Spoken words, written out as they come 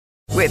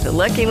With the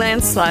Lucky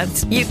Land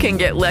Slots, you can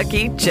get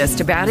lucky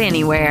just about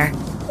anywhere.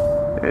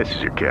 This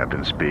is your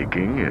captain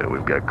speaking.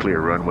 We've got clear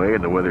runway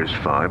and the weather's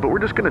fine, but we're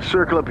just going to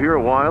circle up here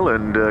a while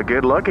and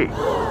get lucky.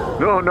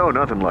 No,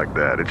 nothing like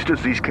that. It's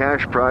just these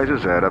cash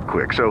prizes add up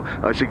quick. So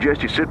I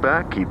suggest you sit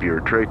back, keep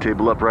your tray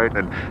table upright,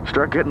 and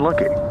start getting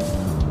lucky.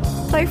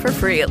 Play for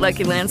free at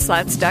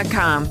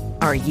LuckyLandSlots.com.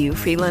 Are you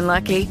feeling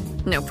lucky?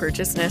 No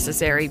purchase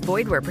necessary.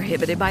 Void where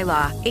prohibited by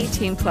law.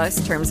 18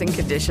 plus terms and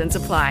conditions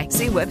apply.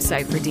 See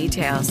website for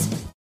details.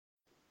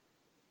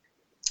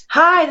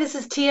 Hi, this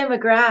is Tia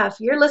McGraff.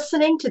 You're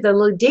listening to the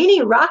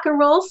Ludini Rock and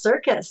Roll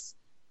Circus.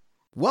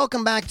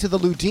 Welcome back to the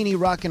Ludini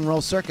Rock and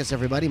Roll Circus,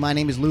 everybody. My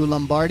name is Lou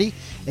Lombardi,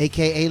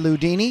 a.k.a.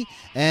 Ludini.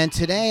 And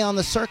today on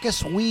the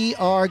circus, we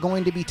are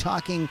going to be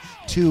talking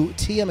to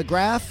Tia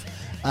McGraff.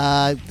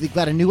 They've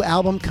got a new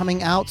album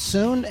coming out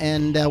soon,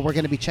 and we're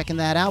going to be checking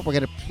that out. We're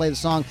going to play the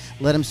song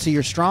Let 'Em See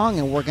You're Strong,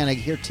 and we're going to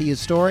hear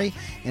Tia's story,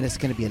 and it's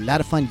going to be a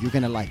lot of fun. You're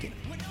going to like it.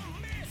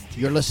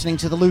 You're listening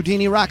to the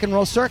Ludini Rock and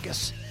Roll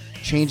Circus,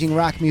 changing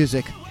rock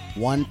music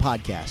one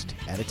podcast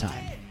at a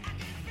time.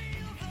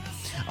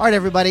 All right,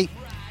 everybody.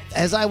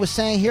 As I was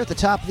saying here at the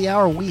top of the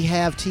hour, we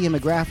have Tia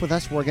McGraff with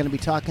us. We're going to be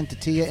talking to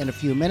Tia in a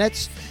few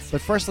minutes.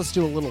 But first, let's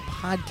do a little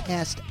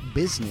podcast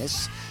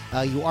business.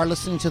 You are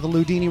listening to the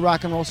Ludini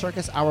Rock and Roll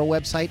Circus. Our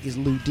website is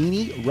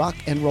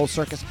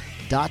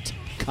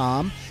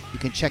ludinirockandrollcircus.com. You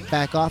can check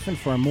back often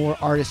for more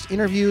artist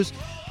interviews,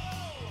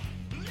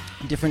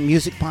 different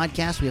music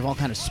podcasts. We have all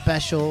kind of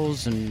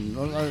specials and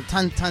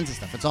tons of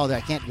stuff. It's all there.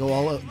 I can't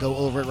go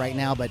over it right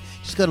now, but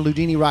just go to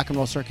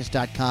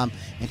ludinirockandrollcircus.com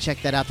and check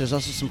that out. There's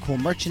also some cool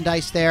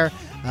merchandise there,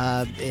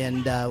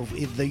 and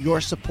your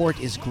support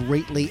is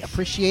greatly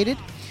appreciated.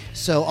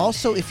 So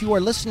also, if you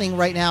are listening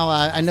right now,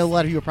 I know a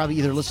lot of you are probably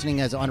either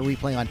listening as on a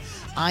replay on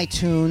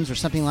iTunes or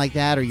something like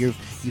that, or you've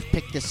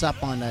picked this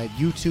up on a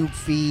YouTube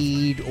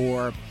feed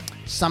or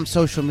some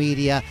social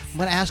media. I'm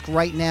going to ask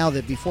right now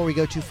that before we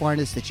go too far in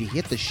this, that you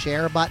hit the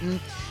share button,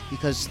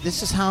 because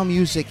this is how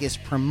music is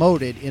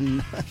promoted in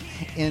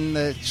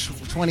the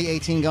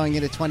 2018 going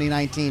into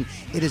 2019.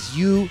 It is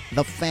you,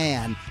 the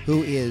fan,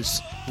 who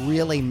is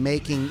really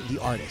making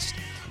the artist.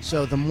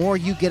 So the more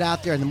you get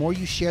out there and the more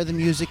you share the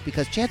music,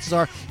 because chances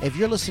are, if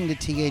you're listening to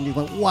TA and you're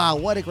going, wow,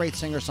 what a great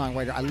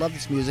singer-songwriter, I love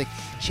this music,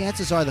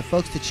 chances are the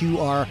folks that you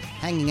are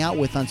hanging out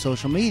with on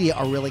social media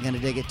are really going to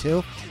dig it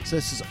too. So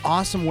this is an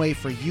awesome way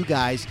for you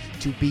guys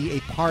to be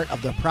a part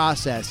of the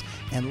process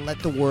and let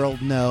the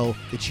world know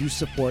that you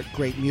support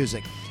great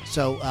music.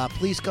 So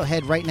please go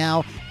ahead right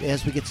now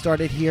as we get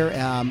started here,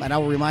 and I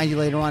will remind you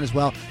later on as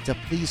well to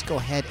please go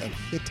ahead and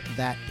hit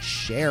that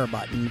share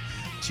button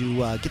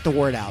to get the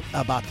word out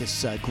about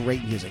this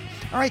great music.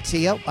 All right,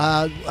 Tia,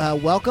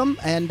 welcome.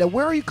 And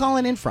where are you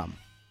calling in from?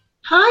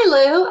 Hi,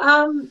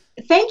 Lou.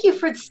 Thank you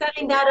for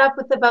setting that up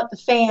about the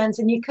fans.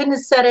 And you couldn't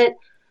have said it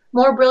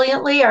more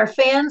brilliantly. Our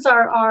fans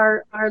are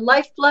our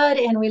lifeblood,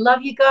 and we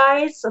love you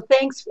guys. So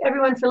thanks,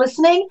 everyone, for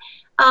listening.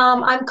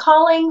 I'm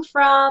calling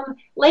from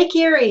Lake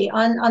Erie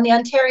on the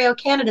Ontario,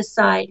 Canada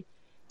side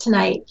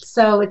tonight.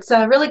 So it's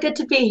really good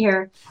to be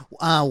here.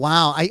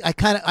 Wow. I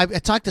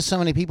talked to so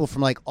many people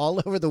from like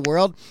all over the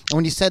world, and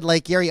when you said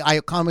Lake Erie, I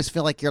almost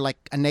feel like you're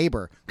like a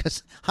neighbor,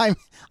 because I'm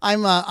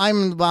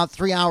about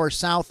 3 hours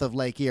south of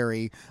Lake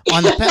Erie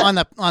on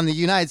the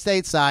United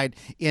States side,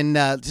 in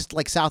just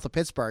like south of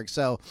Pittsburgh.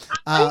 So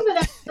I'm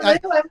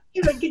waving.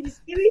 Can you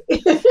see me?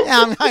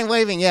 Yeah, I'm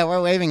waving. Yeah,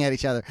 we're waving at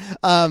each other.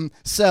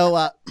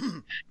 So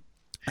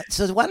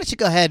why don't you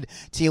go ahead,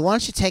 Tia, why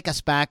don't you take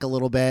us back a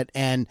little bit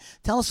and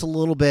tell us a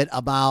little bit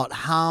about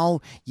how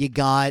you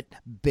got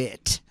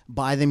bit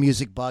by the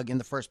music bug in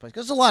the first place?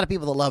 Because there's a lot of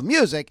people that love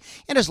music,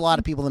 and there's a lot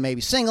of people that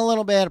maybe sing a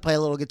little bit, play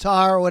a little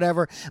guitar or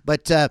whatever.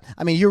 But, I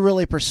mean, you're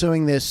really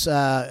pursuing this,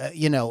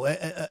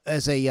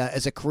 as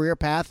a career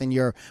path, and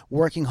you're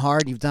working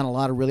hard. You've done a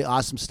lot of really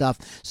awesome stuff.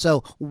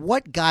 So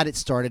what got it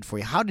started for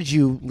you? How did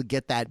you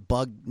get that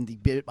bug,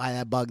 bit by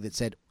that bug that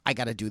said, I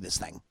got to do this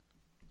thing?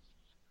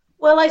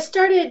 Well, I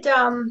started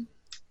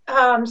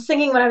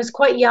singing when I was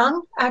quite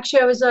young.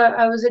 Actually,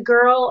 I was a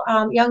girl,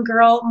 young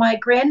girl. My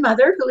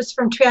grandmother, who was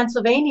from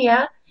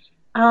Transylvania,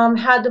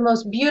 had the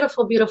most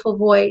beautiful, beautiful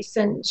voice,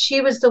 and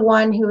she was the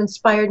one who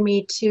inspired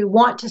me to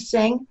want to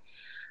sing.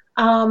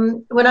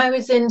 When I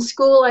was in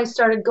school, I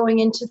started going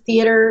into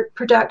theater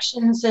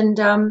productions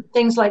and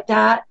things like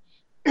that.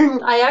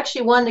 I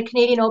actually won the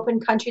Canadian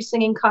Open Country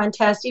Singing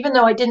Contest, even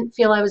though I didn't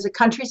feel I was a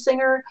country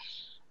singer.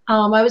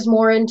 I was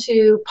more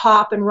into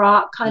pop and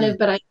rock kind of,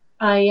 but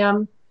I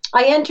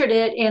entered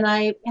it and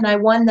I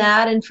won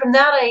that. And from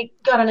that, I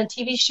got on a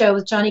TV show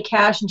with Johnny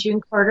Cash and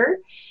June Carter.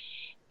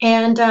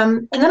 And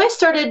then I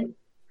started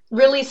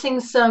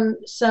releasing some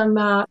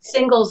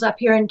singles up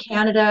here in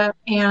Canada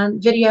and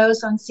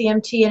videos on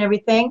CMT and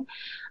everything.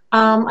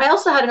 I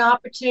also had an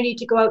opportunity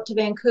to go out to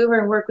Vancouver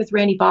and work with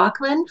Randy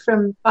Bachman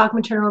from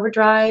Bachman Turner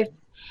Overdrive,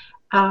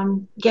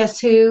 Guess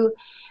Who,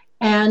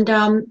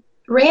 and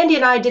Randy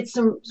and I did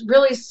some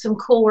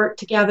cool work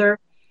together.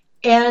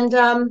 And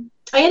I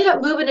ended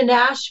up moving to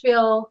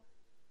Nashville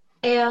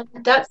And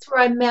that's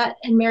where I met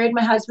and married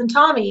my husband,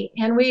 Tommy.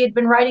 And we had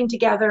been writing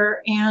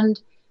together and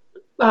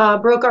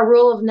broke our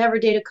rule of never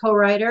date a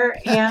co-writer.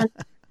 And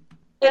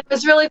it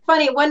was really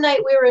funny. One night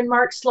we were in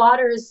Mark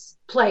Slaughter's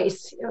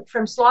place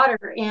from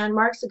Slaughter, and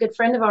Mark's a good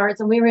friend of ours,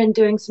 and we were in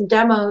doing some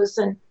demos.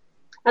 And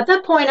at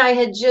that point, I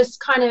had just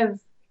kind of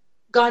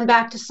gone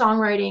back to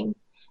songwriting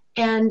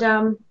and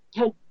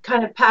had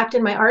kind of packed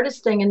in my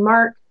artist thing. And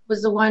Mark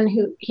was the one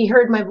who, he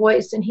heard my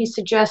voice and he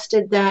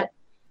suggested that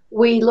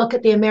we look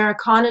at the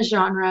Americana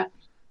genre.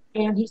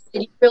 And he said,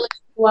 you really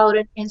should go out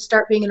and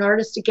start being an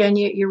artist again.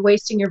 You're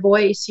wasting your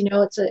voice. You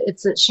know,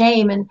 it's a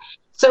shame. And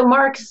so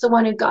Mark is the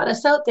one who got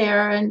us out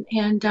there and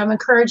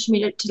encouraged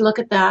me to look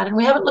at that. And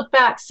we haven't looked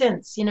back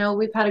since. You know,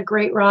 we've had a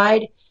great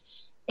ride.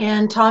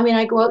 And Tommy and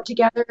I go out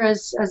together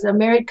as a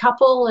married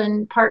couple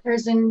and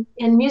partners in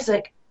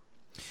music.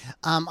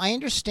 I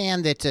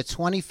understand that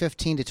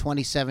 2015 to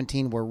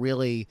 2017 were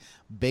really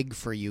big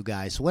for you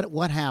guys.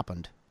 What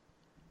happened?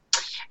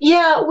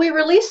 Yeah, we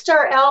released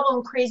our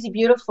album Crazy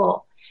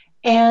Beautiful,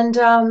 and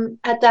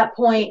at that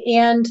point,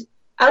 and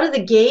out of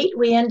the gate,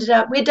 we had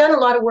done a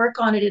lot of work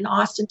on it in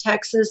Austin,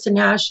 Texas, and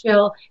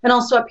Nashville, and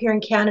also up here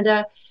in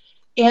Canada.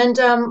 And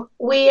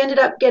we ended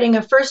up getting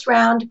a first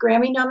round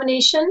Grammy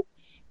nomination.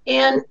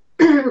 And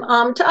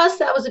to us,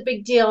 that was a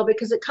big deal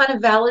because it kind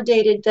of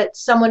validated that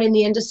someone in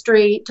the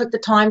industry took the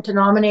time to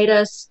nominate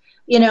us,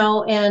 you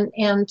know,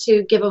 and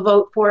to give a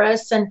vote for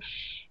us. And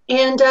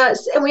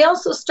we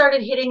also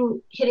started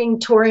hitting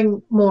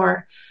touring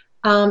more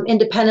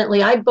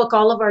independently. I book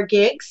all of our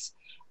gigs.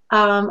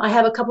 I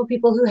have a couple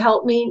people who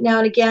help me now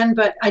and again,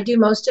 but I do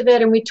most of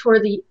it. And we tour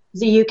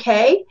the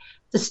UK,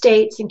 the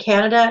States, and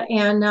Canada.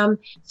 And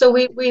so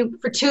we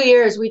for 2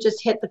 years we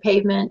just hit the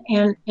pavement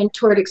and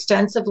toured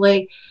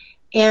extensively.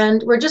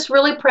 And we're just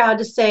really proud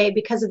to say,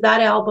 because of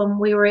that album,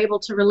 we were able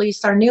to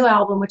release our new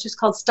album, which is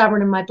called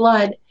Stubborn in My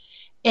Blood.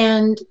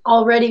 And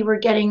already we're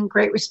getting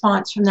great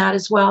response from that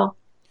as well.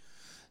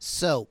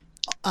 So,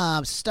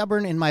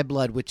 Stubborn in My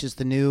Blood, which is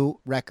the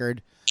new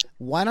record.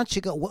 Why don't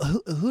you go?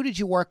 Who did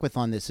you work with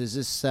on this? Is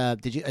this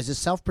is this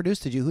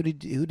self-produced? Who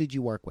did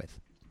you work with?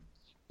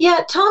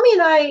 Yeah, Tommy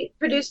and I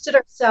produced it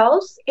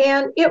ourselves,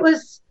 and it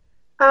was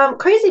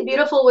Crazy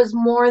Beautiful was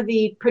more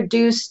the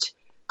produced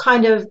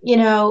kind of, you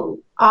know,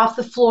 off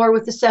the floor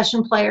with the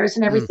session players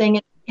and everything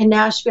in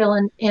Nashville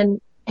and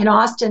in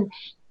Austin.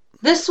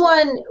 This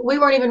one, we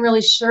weren't even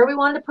really sure we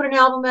wanted to put an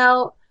album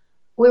out.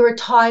 We were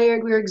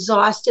tired. We were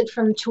exhausted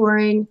from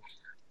touring.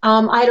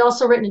 I'd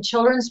also written a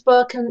children's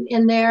book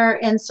in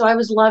there, and so I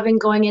was loving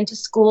going into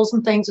schools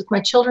and things with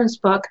my children's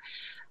book.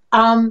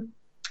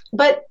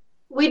 But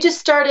we just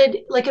started,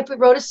 like, if we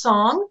wrote a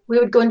song, we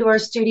would go into our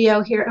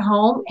studio here at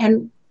home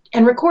and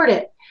record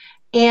it.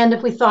 And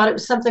if we thought it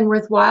was something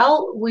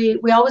worthwhile, we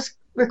always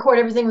record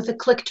everything with a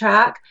click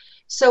track,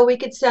 so we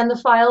could send the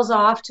files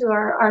off to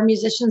our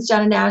musicians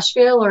down in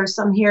Nashville or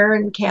some here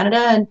in Canada.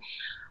 And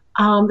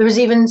there was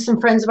even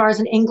some friends of ours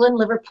in England,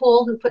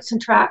 Liverpool, who put some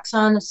tracks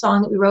on a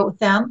song that we wrote with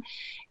them.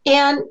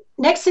 And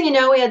next thing you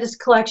know, we had this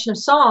collection of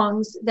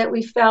songs that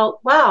we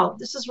felt, wow,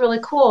 this is really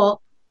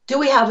cool. Do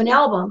we have an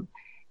album?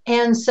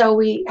 And so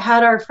we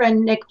had our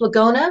friend Nick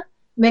Blagona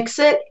mix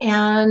it,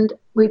 and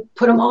we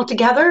put them all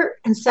together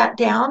and sat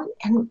down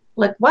and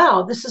like,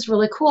 wow, this is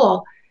really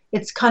cool.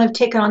 It's kind of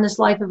taken on this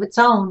life of its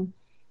own.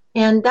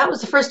 And that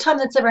was the first time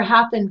that's ever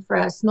happened for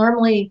us.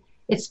 Normally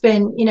it's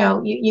been, you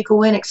know, you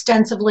go in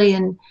extensively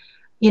and,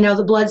 you know,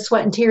 the blood,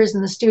 sweat, and tears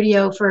in the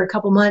studio for a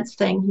couple months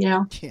thing, you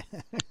know?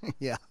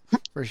 Yeah,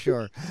 for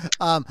sure.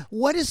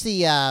 What is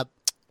the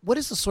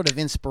sort of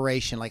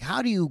inspiration? Like,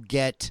 how do you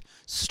get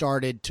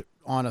started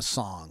on a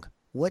song?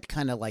 What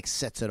kind of like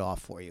sets it off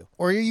for you?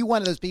 Or are you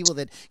one of those people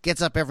that gets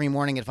up every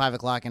morning at 5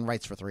 o'clock and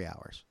writes for 3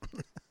 hours?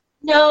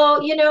 No,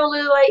 you know,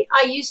 Lou,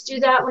 I used to do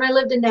that when I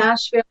lived in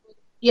Nashville.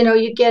 You know,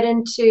 you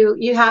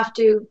have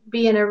to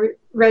be in a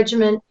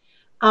regiment.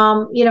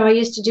 You know, I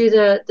used to do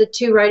the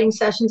 2 writing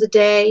sessions a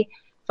day,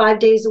 5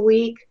 days a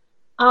week.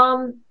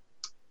 Now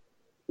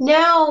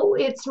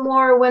it's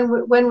more when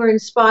we're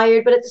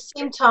inspired, but at the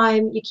same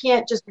time, you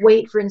can't just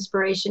wait for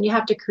inspiration. You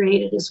have to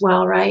create it as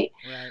well, right?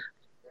 Right.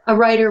 A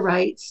writer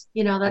writes,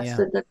 you know, that's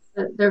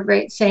the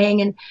great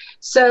saying. And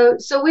so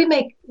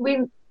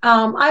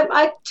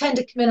I tend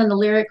to come in on the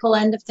lyrical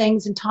end of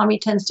things, and Tommy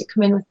tends to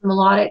come in with the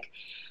melodic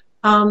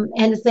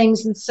end of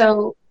things. And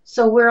so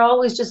we're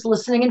always just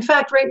listening. In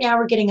fact, right now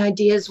we're getting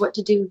ideas what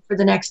to do for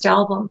the next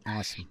album.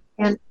 Awesome.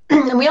 And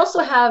we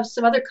also have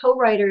some other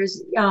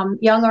co-writers,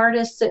 young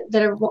artists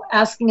that are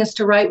asking us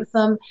to write with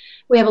them.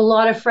 We have a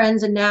lot of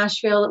friends in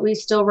Nashville that we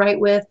still write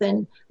with,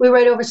 and we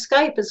write over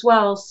Skype as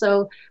well.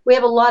 So we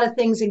have a lot of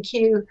things in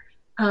queue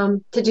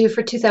to do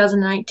for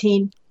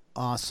 2019.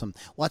 Awesome.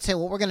 Well, I'd say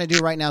what we're going to do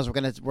right now is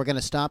we're going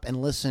to stop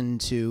and listen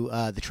to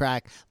the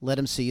track "Let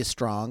 'Em See You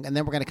Strong," and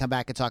then we're going to come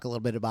back and talk a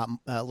little bit about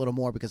a little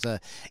more because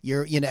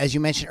you're, you know, as you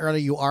mentioned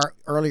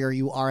earlier,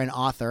 you are an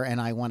author, and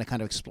I want to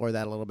kind of explore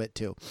that a little bit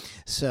too.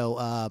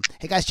 So,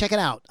 hey guys, check it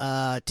out,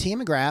 Tia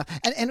McGraff,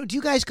 and do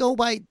you guys go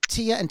by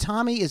Tia and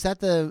Tommy? Is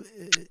that how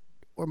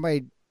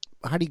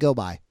do you go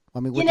by? I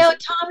mean,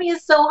 Tommy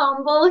is so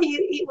humble.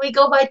 We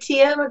go by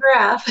Tia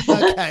McGraff.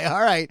 Okay,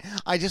 all right.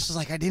 I just was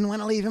like, I didn't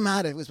want to leave him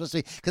out. It was supposed to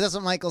be, because that's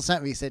what Michael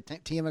sent me. He said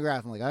Tia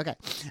McGraff. I'm like, okay,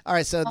 all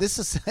right. So this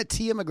is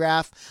Tia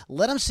McGraff.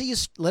 Let him see you.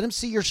 Let him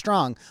see you're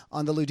strong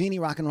on the Ludini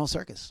Rock and Roll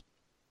Circus.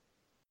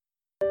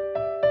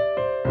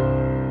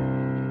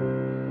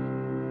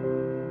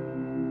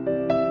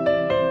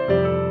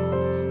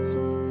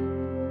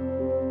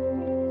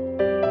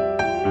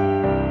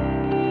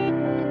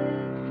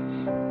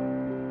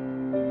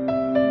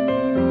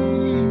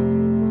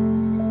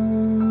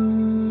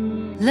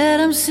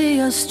 Let him see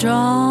you're strong.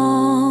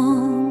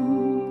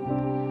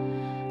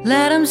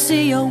 Let him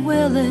see you're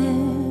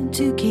willing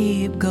to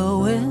keep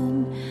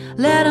going.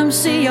 Let him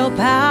see your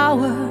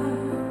power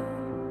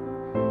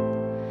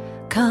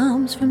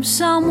comes from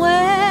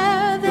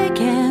somewhere they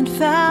can't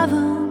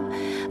fathom.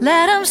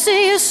 Let him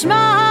see you smile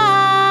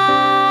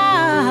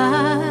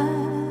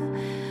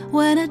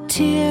when a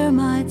tear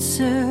might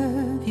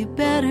serve you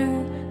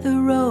better. The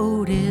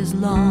road is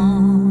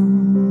long.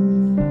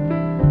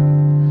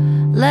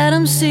 Let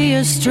him see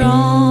you're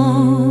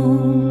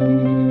strong.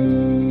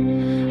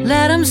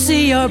 Let him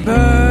see your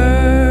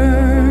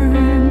burn.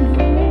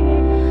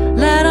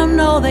 Let him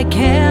know they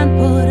can't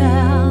put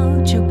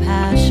out your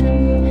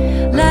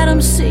passion. Let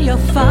him see your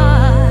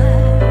fire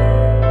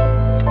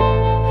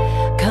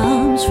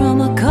comes from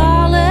a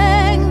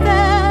calling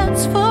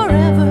that's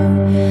forever.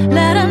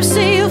 Let him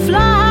see you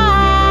fly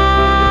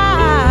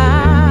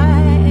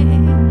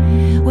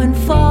when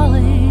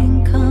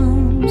falling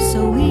comes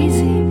so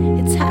easy.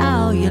 It's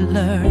how you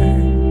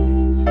learn.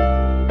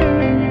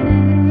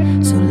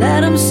 So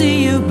let him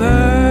see you burn.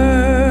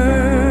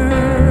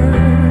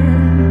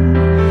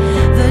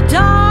 The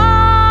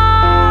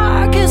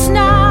darkest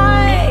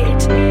night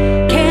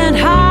can't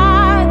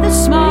hide the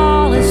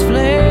smallest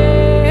flame.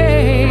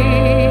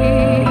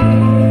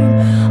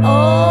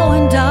 Oh,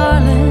 and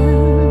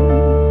darling,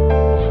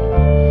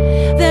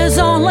 there's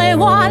only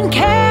one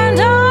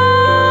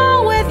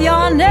candle with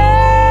your name.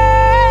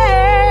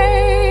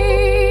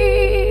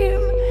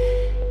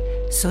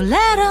 So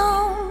let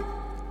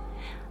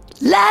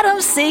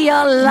him see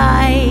your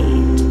light.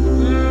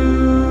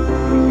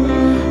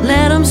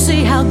 Let him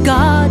see how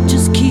God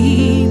just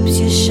keeps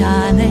you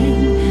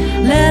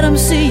shining. Let him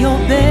see your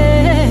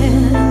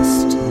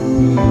best,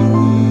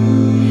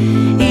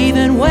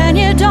 even when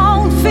you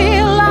don't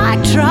feel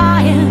like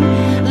trying.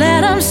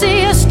 Let him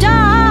see a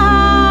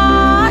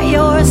star.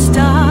 You're a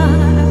star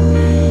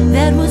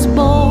that was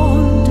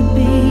born to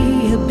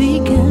be a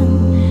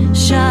beacon,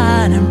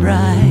 shining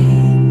bright.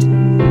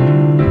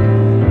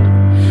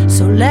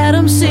 So let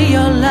him see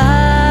your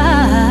light.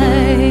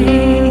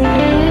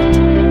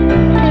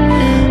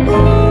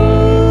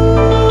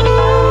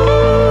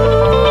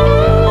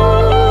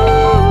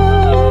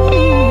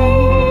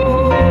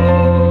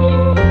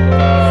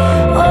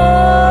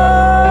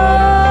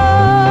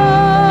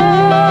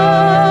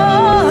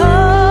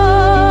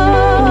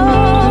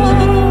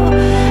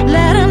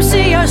 Let him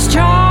see you're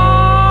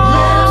strong.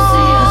 Let him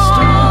see you're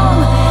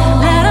strong.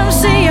 Let him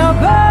see your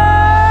burn.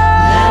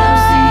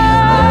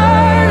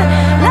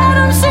 Let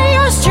him see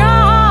you're strong.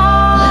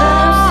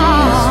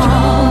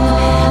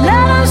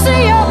 Let him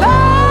see your burn.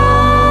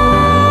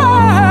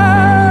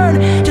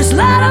 Just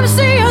let him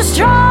see you're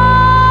strong.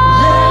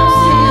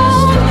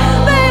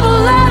 Baby,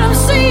 let him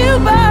see you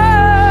burn.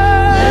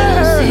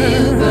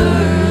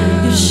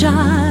 You're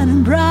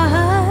shining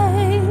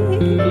bright.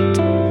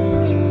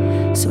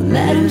 So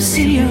let him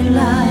see your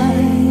light.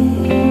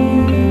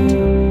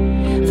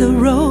 The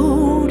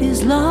road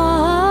is long.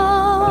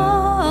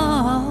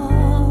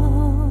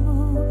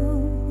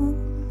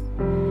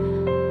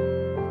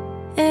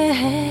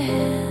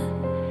 Yeah.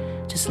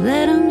 Just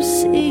let him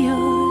see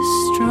you're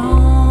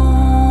strong.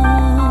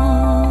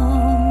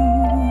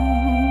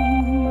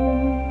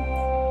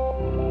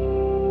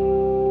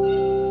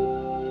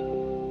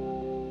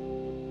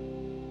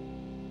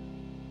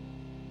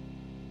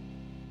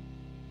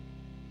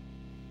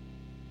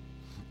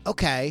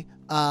 Okay,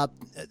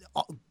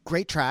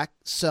 great track.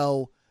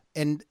 So,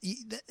 and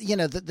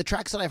the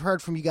tracks that I've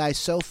heard from you guys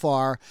so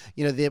far,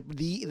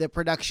 the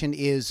production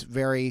is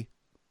very,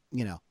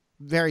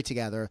 very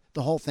together.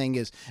 The whole thing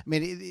is, I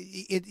mean,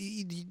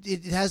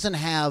 it doesn't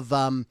have,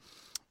 and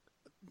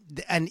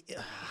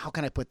how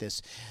can I put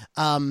this?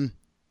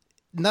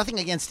 Nothing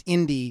against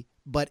indie,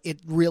 but it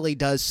really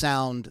does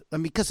sound, I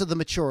mean, because of the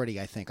maturity,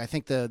 I think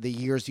the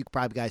years you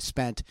probably guys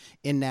spent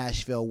in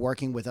Nashville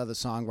working with other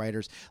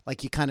songwriters,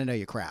 like you kind of know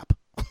your crap.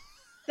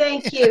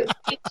 Thank you.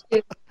 Thank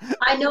you.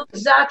 I know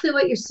exactly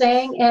what you're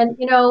saying, and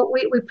we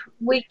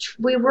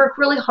work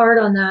really hard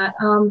on that.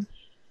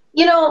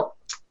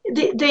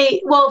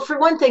 Well, for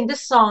one thing,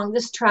 this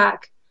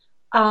track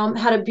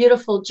had a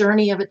beautiful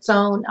journey of its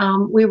own.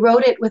 We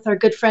wrote it with our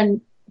good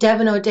friend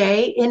Devin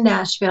O'Day in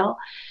Nashville.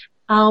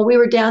 We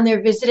were down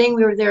there visiting.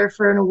 We were there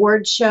for an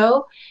award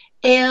show,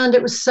 and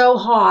it was so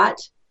hot,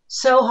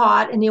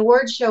 and the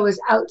award show was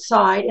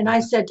outside. And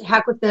I said, to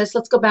heck with this,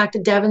 let's go back to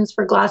Devin's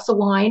for a glass of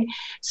wine.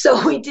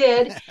 So we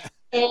did.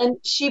 And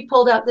she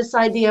pulled out this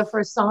idea for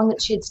a song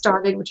that she had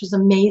started, which was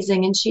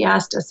amazing. And she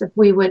asked us if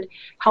we would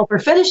help her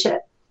finish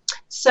it.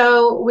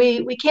 So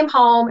we came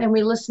home and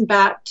we listened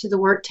back to the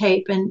work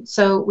tape. And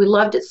so we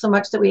loved it so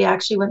much that we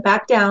actually went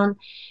back down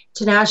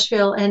to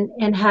Nashville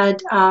and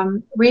had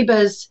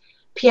Reba's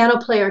piano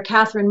player,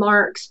 Catherine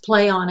Marks,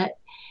 play on it.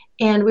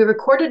 And we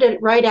recorded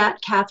it right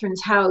at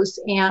Catherine's house.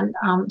 And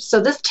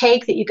so this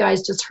take that you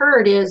guys just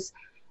heard is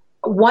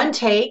one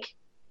take,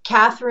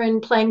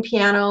 Catherine playing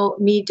piano,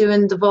 me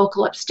doing the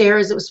vocal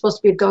upstairs. It was supposed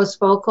to be a ghost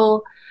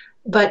vocal,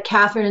 but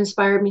Catherine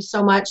inspired me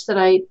so much that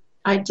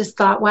I just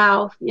thought,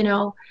 wow,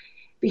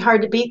 be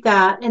hard to beat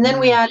that. And then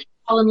we had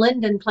Colin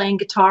Linden playing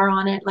guitar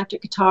on it,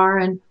 electric guitar.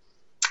 And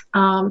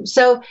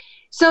so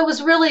it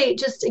was really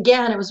just,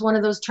 again, it was one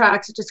of those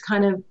tracks that just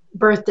kind of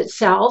birthed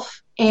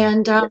itself.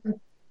 And,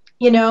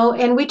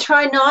 and we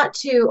try not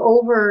to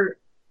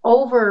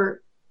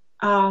over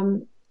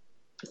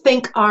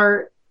think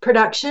our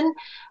production,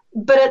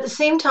 but at the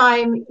same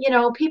time,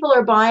 people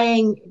are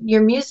buying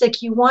your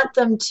music. You want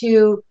them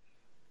to,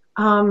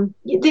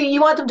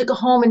 you want them to go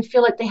home and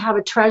feel like they have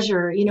a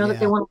treasure, that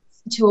they want to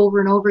listen to over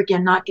and over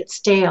again, not get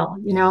stale,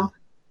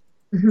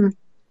 Mm-hmm.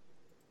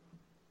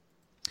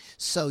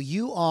 So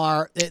you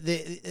are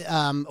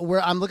I'm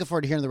looking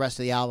forward to hearing the rest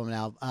of the album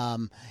now.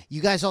 You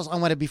guys also, I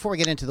want to, before we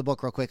get into the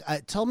book real quick,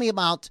 tell me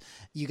about,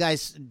 you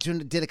guys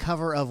did a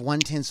cover of One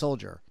Tin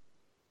Soldier.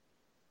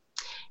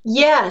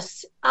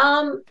 Yes.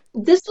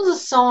 This was a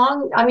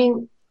song. I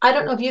mean, I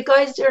don't know if you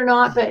guys did or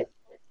not, but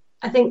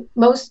I think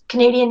most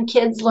Canadian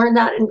kids learn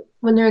that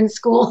when they're in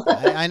school.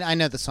 I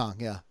know the song.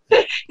 Yeah.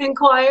 In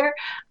choir.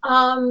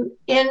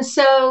 And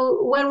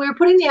so when we were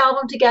putting the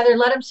album together,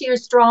 Let 'Em See You're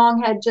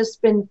Strong had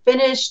just been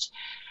finished.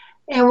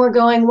 And we're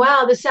going,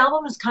 wow, this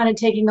album is kind of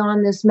taking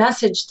on this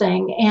message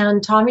thing.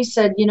 And Tommy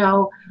said,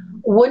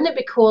 wouldn't it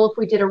be cool if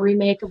we did a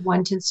remake of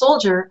One Tin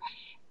Soldier?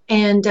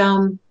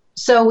 And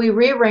so we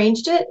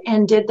rearranged it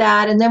and did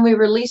that. And then we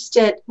released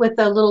it with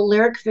a little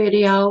lyric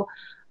video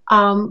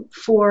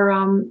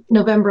for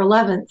November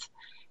 11th.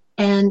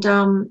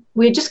 And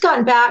we had just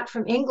gotten back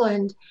from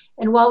England.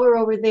 And while we were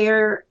over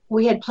there,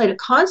 we had played a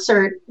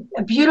concert,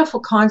 a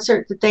beautiful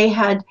concert that they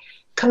had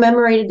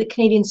commemorated the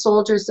Canadian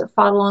soldiers that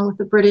fought along with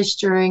the British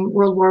during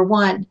World War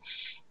I.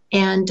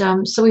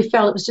 And so we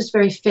felt it was just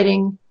very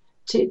fitting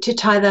to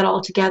tie that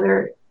all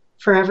together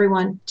for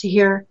everyone to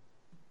hear.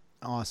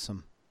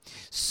 Awesome.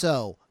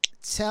 So,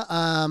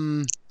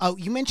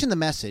 you mentioned the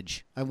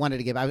message I wanted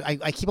to give.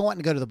 I keep on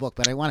wanting to go to the book,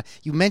 but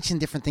you mentioned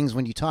different things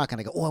when you talk, and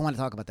I go, I want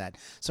to talk about that.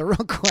 So real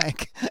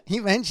quick,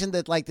 you mentioned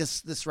that like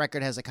this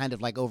record has a kind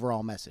of like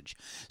overall message.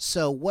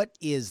 So what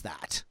is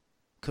that?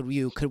 Could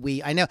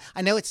we, I know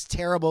it's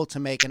terrible to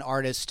make an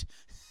artist,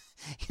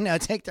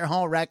 take their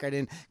whole record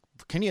and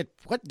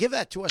give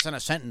that to us in a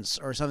sentence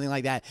or something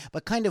like that,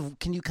 but can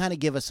you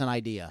give us an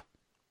idea?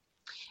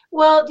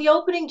 Well, the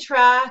opening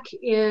track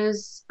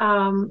is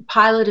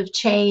Pilot of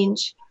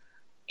Change.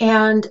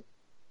 And,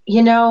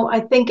 I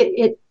think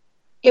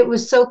it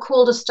was so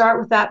cool to start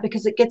with that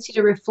because it gets you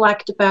to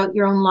reflect about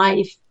your own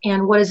life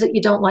and what is it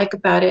you don't like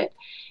about it.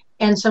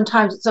 And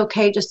sometimes it's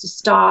okay just to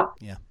stop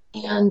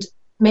and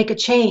make a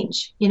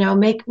change,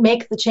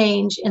 make the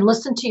change and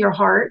listen to your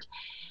heart.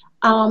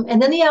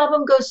 And then the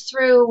album goes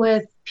through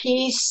with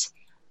peace.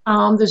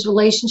 There's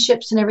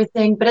relationships and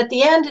everything. But at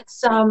the end,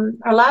 it's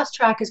our last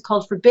track is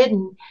called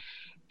Forbidden.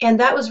 And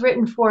that was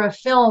written for a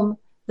film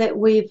that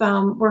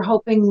we're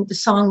hoping the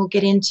song will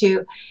get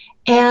into.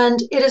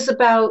 And it is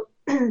about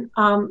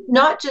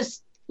not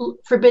just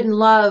forbidden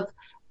love,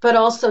 but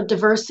also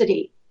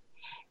diversity.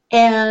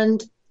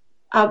 And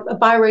a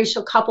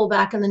biracial couple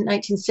back in the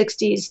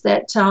 1960s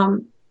that,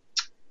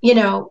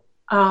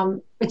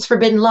 it's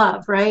forbidden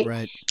love, right?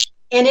 Right.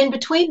 And in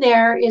between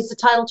there is the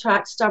title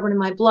track, Stubborn in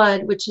My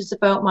Blood, which is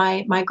about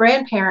my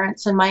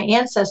grandparents and my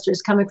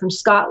ancestors coming from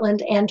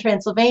Scotland and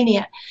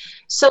Transylvania.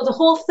 So the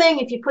whole thing,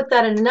 if you put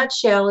that in a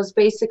nutshell, is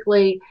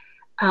basically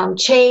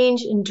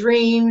change and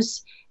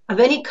dreams of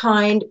any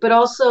kind, but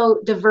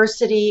also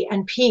diversity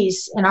and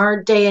peace in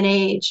our day and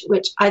age,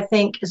 which I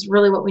think is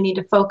really what we need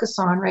to focus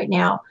on right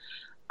now.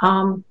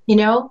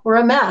 We're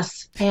a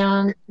mess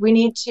and we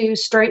need to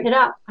straighten it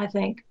up, I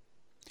think.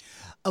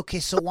 Okay,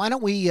 so why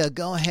don't we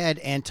go ahead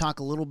and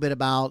talk a little bit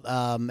about,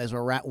 as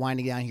we're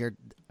winding down here,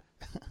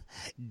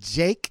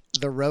 Jake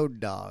the Road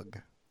Dog.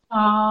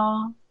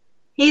 Oh,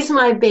 he's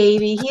my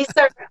baby. He's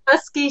our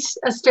husky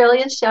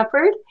Australian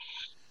Shepherd.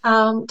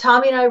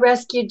 Tommy and I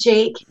rescued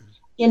Jake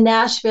in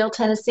Nashville,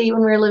 Tennessee when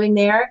we were living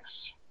there.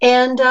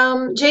 And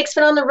Jake's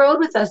been on the road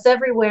with us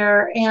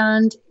everywhere.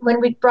 And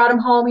when we brought him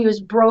home, he was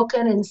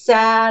broken and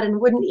sad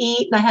and wouldn't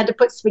eat. And I had to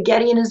put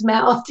spaghetti in his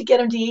mouth to get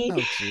him to eat.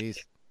 Oh, jeez.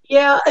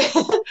 Yeah.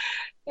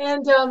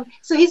 And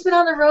so he's been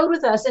on the road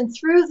with us. And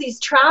through these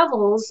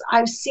travels,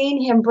 I've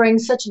seen him bring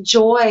such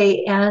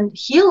joy and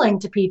healing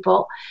to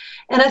people.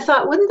 And I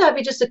thought, wouldn't that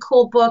be just a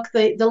cool book,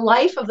 the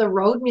life of the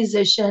road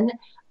musician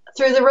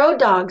through the road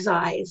dog's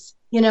eyes,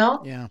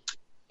 Yeah.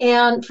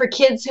 and for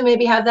kids who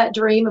maybe have that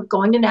dream of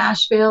going to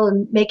Nashville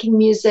and making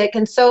music.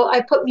 And so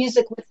I put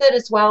music with it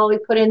as well. We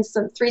put in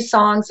 3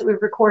 songs that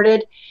we've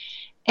recorded.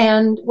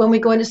 And when we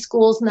go into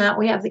schools and that,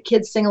 we have the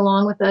kids sing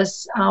along with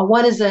us.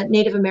 One is a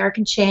Native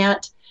American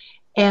chant,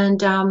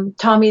 and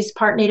Tommy's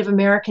part Native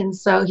American,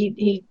 so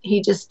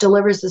he just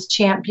delivers this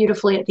chant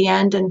beautifully at the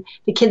end, and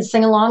the kids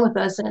sing along with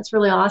us, and it's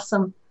really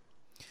awesome.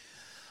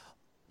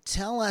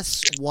 Tell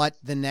us what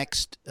the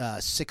next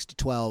 6 to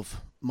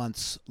 12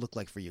 months look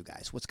like for you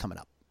guys. What's coming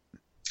up?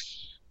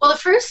 Well, the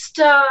first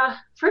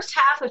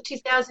half of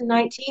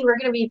 2019, we're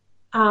going to be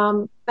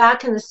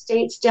back in the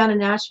States, down in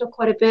Nashville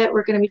quite a bit.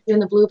 We're going to be doing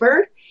the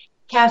Bluebird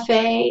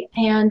Cafe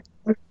and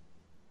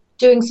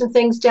doing some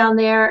things down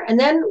there. And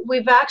then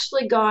we've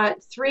actually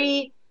got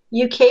 3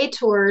 UK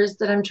tours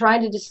that I'm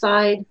trying to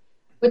decide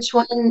which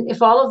one,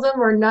 if all of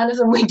them or none of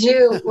them we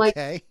do, like,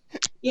 Okay.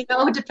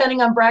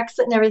 Depending on Brexit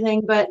and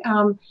everything. But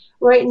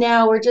right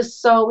now we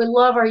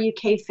love our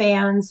UK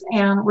fans,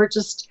 and we're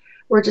just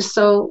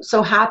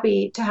so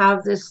happy to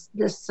have this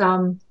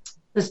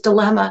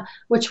dilemma.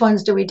 Which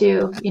ones do we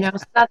do? So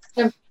that's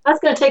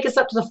going to take us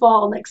up to the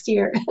fall next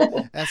year.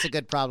 That's a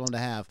good problem to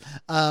have.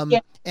 Yeah.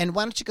 And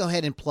why don't you go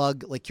ahead and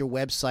plug like your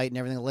website and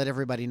everything, let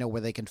everybody know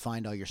where they can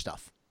find all your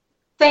stuff.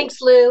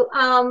 Thanks, Lou.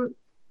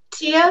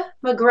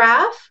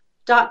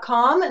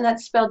 TiaMcGraff.com, and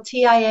that's spelled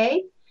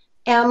TiaMcGraff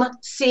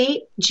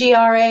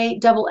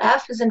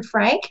as in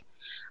Frank,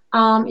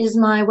 is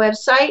my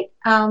website.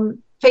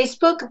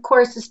 Facebook, of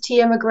course, is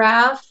Tia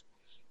McGraff.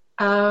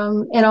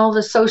 And all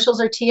the socials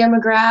are Tia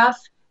McGraff.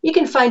 You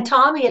can find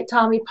Tommy at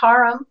Tommy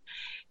Parham,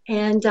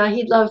 and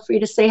he'd love for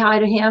you to say hi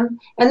to him.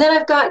 And then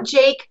I've got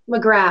Jake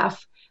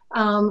McGraff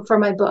for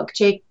my book,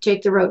 Jake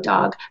the Road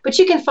Dog. But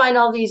you can find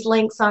all these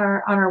links on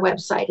our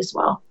website as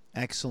well.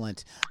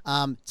 Excellent.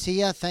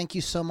 Tia, thank you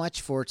so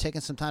much for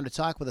taking some time to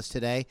talk with us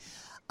today.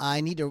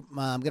 I'm going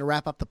to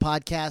wrap up the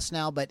podcast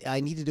now, but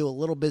I need to do a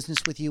little business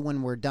with you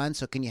when we're done.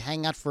 So can you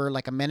hang out for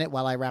like a minute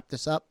while I wrap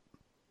this up?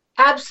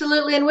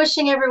 Absolutely, and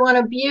wishing everyone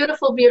a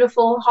beautiful,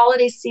 beautiful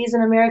holiday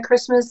season, a Merry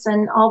Christmas,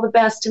 and all the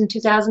best in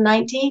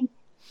 2019.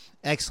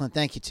 Excellent.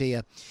 Thank you,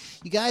 Tia.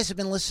 You guys have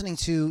been listening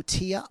to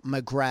Tia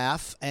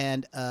McGraff,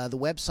 and the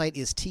website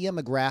is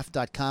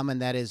tiamcgraff.com,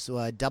 and that is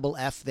double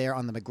F there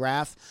on the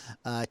McGraff.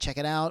 Check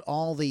it out.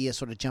 All the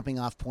sort of jumping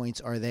off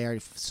points are there.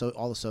 So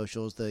all the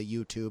socials, the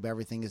YouTube,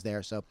 everything is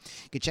there. So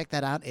you can check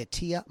that out at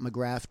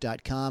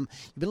tiamcgraff.com.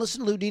 You've been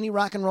listening to Ludini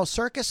Rock and Roll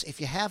Circus.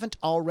 If you haven't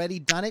already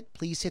done it,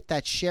 please hit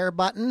that share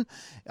button.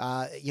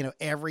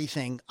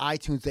 Everything,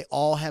 iTunes, they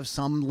all have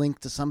some link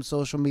to some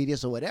social media.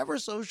 So whatever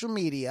social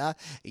media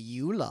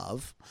you love,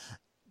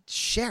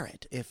 share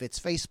it. If it's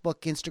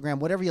Facebook, Instagram,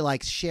 whatever you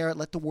like, share it.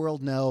 Let the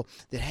world know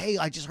that, hey,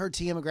 I just heard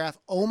Tia McGraff.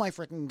 Oh, my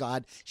freaking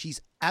God. She's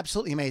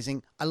absolutely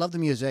amazing. I love the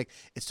music.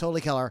 It's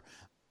totally killer.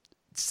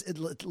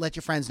 Let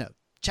your friends know.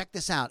 Check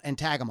this out and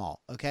tag them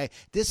all, okay?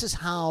 This is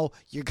how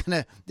you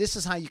can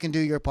do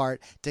your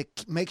part to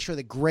make sure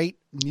that great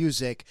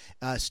music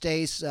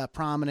stays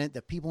prominent,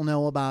 that people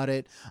know about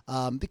it,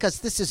 because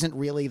this isn't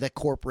really the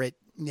corporate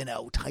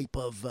type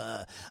of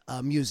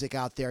music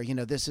out there.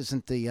 This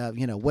isn't the,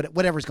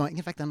 whatever's going.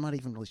 In fact, I'm not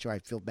even really sure. I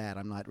feel bad.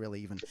 I'm not really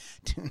even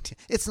tuned.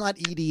 It's not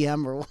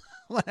EDM or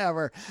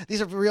whatever.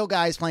 These are real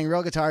guys playing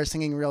real guitars,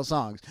 singing real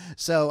songs.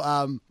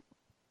 So,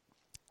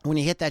 when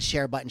you hit that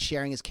share button,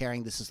 sharing is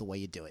caring. This is the way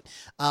you do it.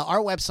 Our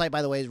website,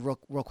 by the way, real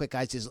quick,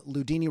 guys, is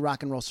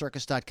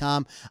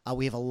LudiniRockandRollCircus.com.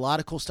 We have a lot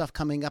of cool stuff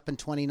coming up in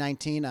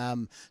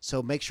 2019.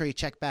 So make sure you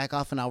check back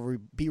off, and I'll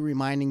be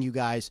reminding you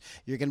guys,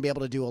 you're going to be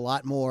able to do a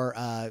lot more,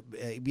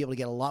 be able to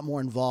get a lot more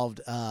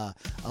involved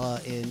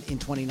in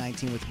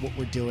 2019 with what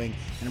we're doing.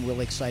 And I'm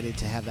really excited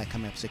to have that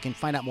come up. So you can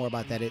find out more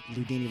about that at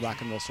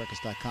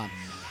LudiniRockandRollCircus.com.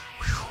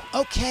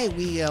 Okay,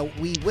 we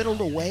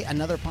whittled away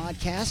another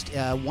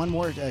podcast. One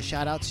more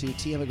shout out to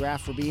Tia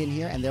McGraff for being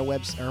here, and her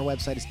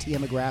website is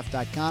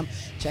tiamcgraff.com.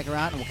 Check her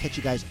out, and we'll catch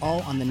you guys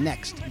all on the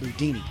next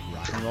Ludini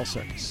Rock and Roll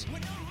Circus.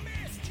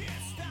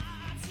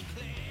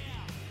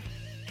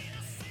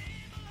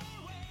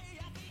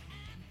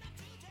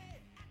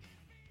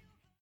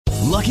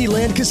 Lucky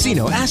Land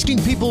Casino,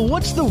 asking people,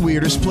 what's the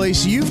weirdest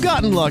place you've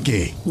gotten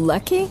lucky?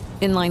 Lucky?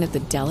 In line at the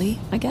deli,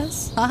 I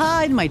guess?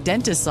 Aha, in my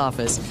dentist's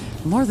office.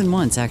 More than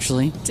once,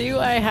 actually. Do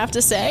I have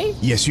to say?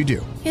 Yes, you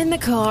do. In the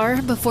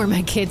car before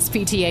my kids'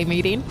 PTA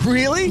meeting.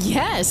 Really?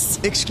 Yes.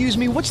 Excuse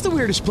me, what's the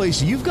weirdest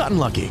place you've gotten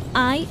lucky?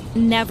 I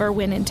never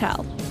win and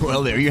tell.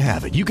 Well, there you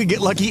have it. You can get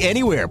lucky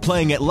anywhere,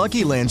 playing at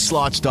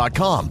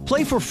LuckyLandSlots.com.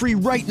 Play for free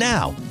right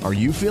now. Are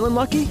you feeling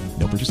lucky?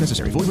 No purchase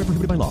necessary. Void where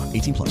prohibited by law.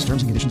 18+.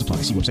 Terms and conditions apply.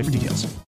 See website for details.